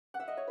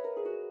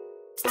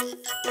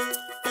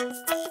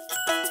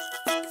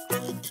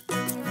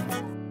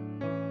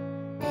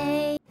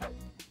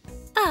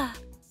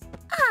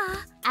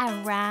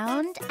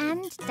Around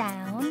and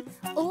down,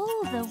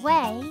 all the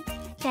way,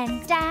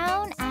 then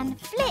down and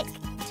flick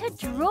to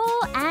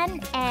draw an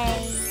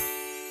A.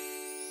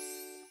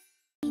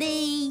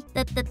 B.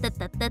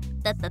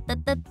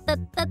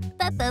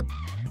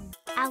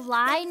 A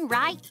line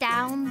right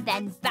down,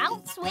 then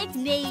bounce with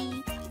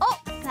me.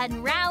 Up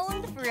and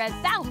round for a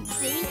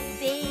bouncy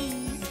B.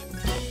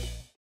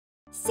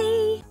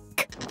 C.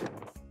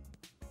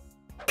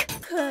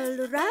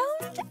 Curl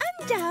round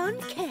and down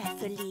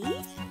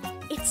carefully.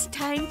 It's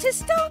time to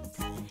stop.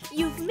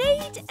 You've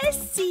made a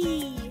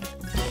C.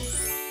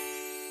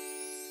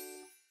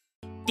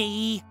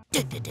 D.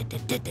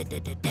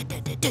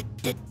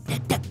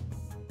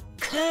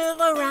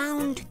 Curl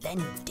around,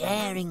 then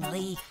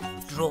daringly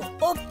draw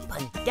up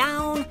and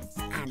down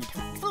and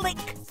flick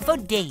for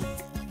D.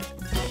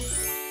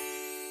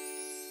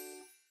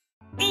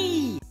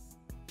 E.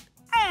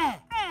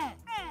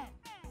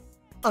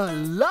 A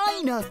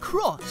line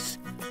across,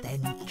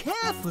 then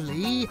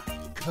carefully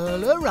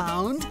curl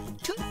around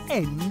to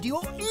end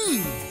your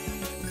E.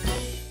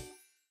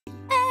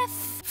 F.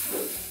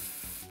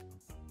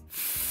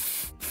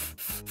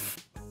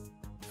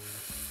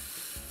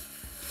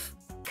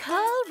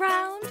 Curl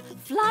round,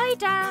 fly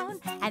down,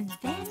 and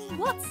then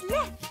what's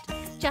left?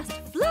 Just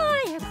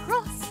fly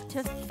across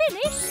to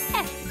finish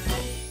F.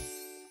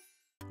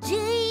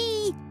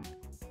 G.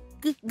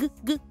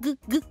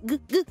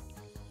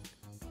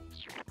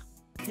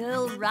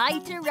 Curl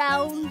right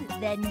around,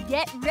 then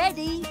get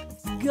ready.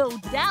 Go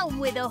down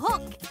with a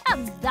hook,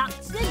 and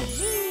that's a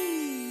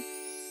G.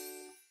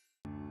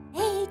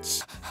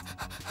 H.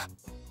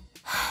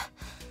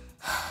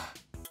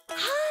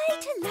 High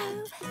to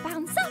low,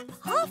 bounce up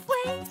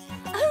halfway,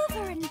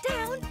 over and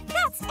down,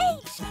 that's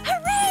H.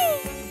 Hooray!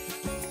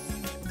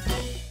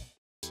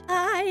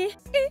 I.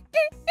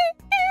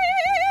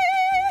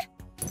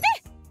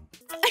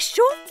 A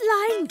short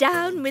line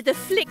down with a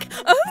flick.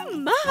 Oh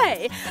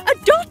my! A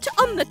dot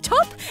on the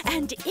top,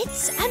 and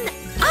it's an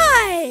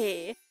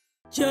I.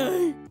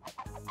 J.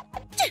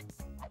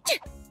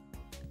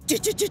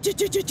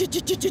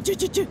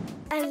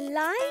 A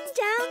line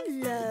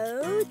down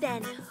low,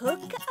 then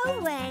hook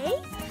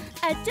away.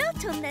 A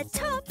dot on the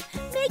top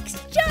makes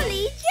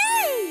jolly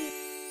J.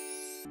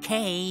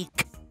 K.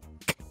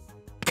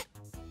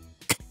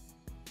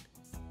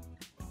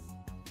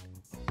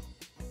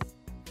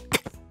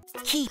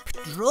 Keep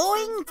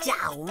drawing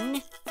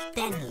down,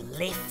 then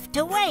lift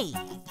away.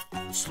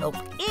 Slope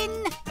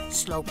in,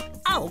 slope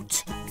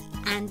out,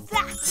 and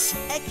that's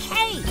a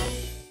K.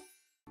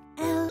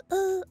 L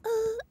O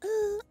O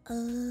O O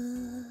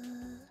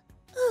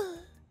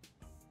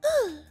O.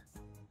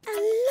 A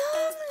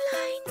long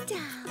line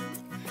down,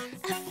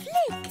 a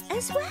flick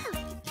as well.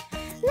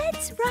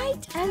 Let's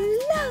write a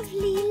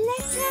lovely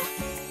letter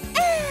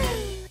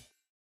L.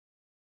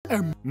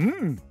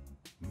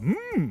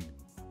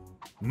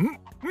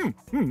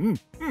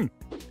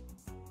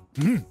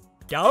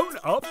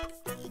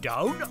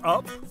 Down,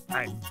 up,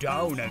 and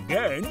down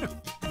again.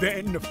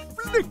 Then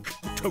flick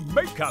to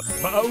make a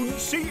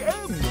bouncy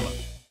M.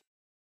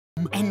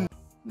 A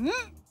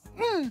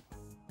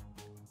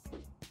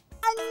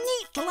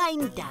neat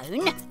line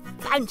down,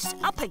 bounce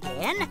up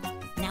again.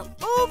 Now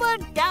over,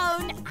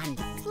 down, and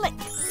flick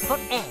for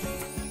N.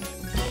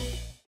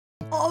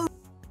 Oh.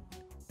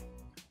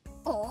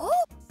 Oh.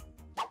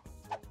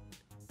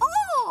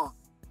 Oh.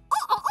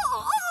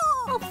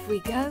 Off we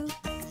go,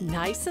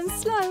 nice and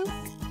slow.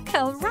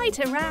 Curl right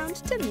around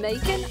to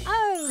make an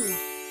O.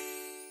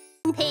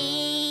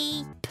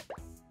 P.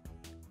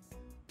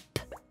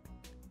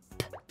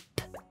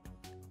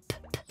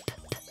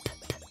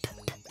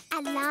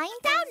 A line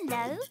down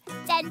low,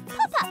 then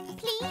pop up,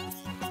 please,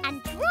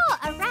 and draw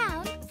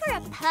around for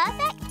a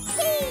perfect T.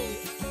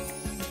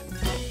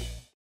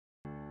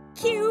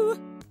 Q.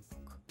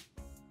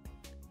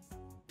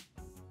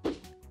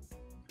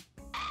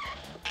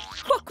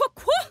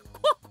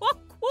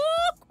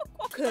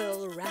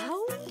 Curl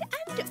round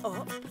and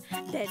up,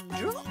 then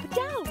drop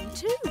down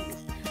too.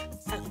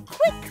 A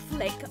quick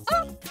flick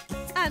up,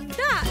 and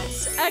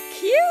that's a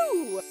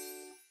Q.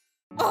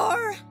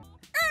 R.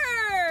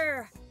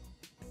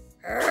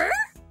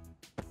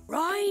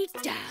 Right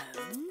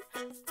down,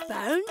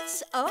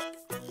 bounce up,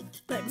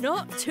 but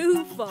not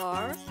too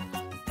far.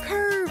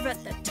 Curve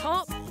at the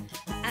top,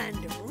 and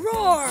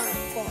roar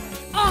for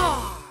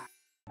R.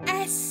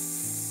 S.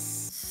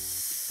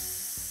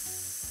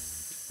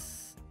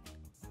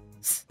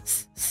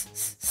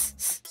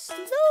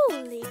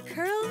 Slowly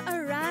curl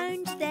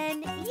around,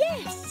 then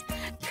yes,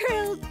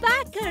 curl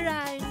back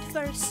around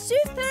for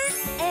super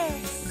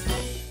S.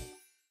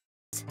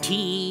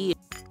 T.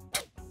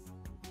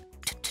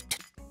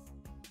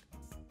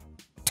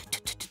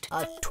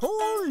 A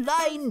tall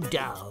line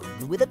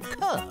down with a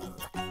curl,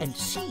 and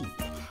see,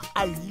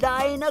 a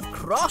line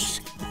across,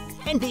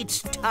 and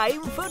it's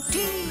time for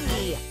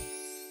T.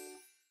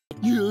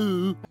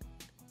 U.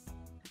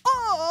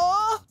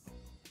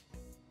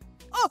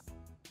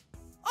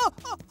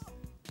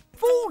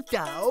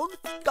 down,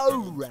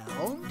 go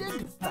round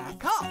and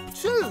back up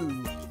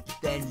too.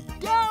 Then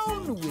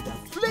down with a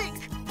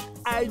flick,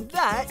 and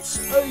that's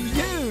a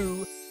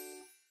U.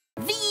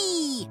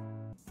 V.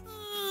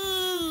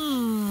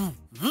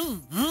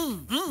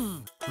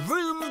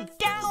 Vroom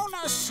down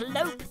a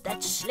slope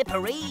that's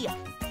slippery.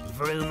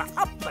 Vroom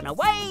up and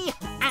away,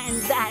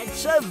 and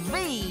that's a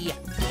V.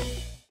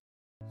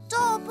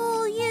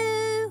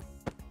 W.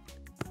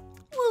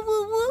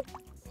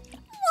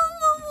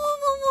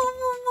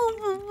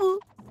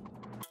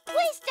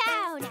 Whiz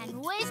down and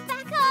whiz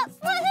back up,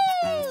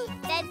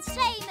 woohoo! Then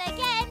same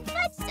again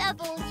for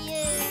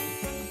W.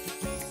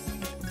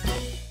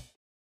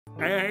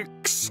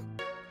 X.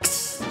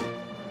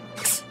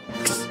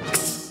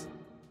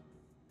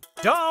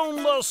 Down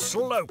the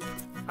slope.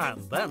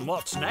 And then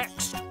what's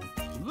next?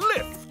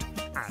 Lift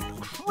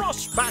and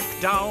cross back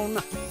down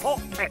for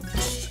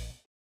X.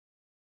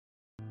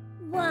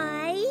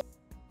 Y.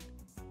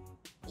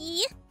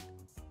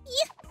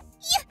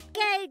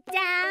 Go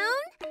down,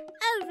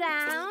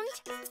 around,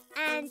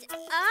 and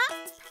up.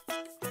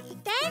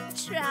 Then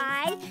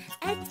try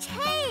a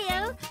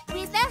tail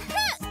with a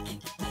hook.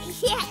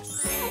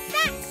 Yes,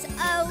 that's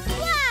a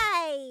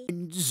Y.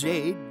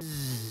 Z.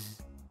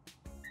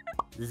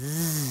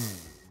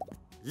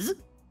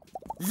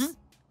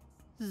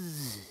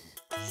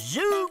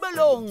 Zoom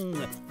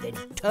along, then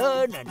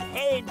turn and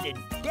head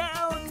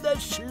down the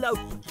slope,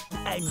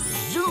 and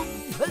zoom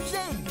for Z.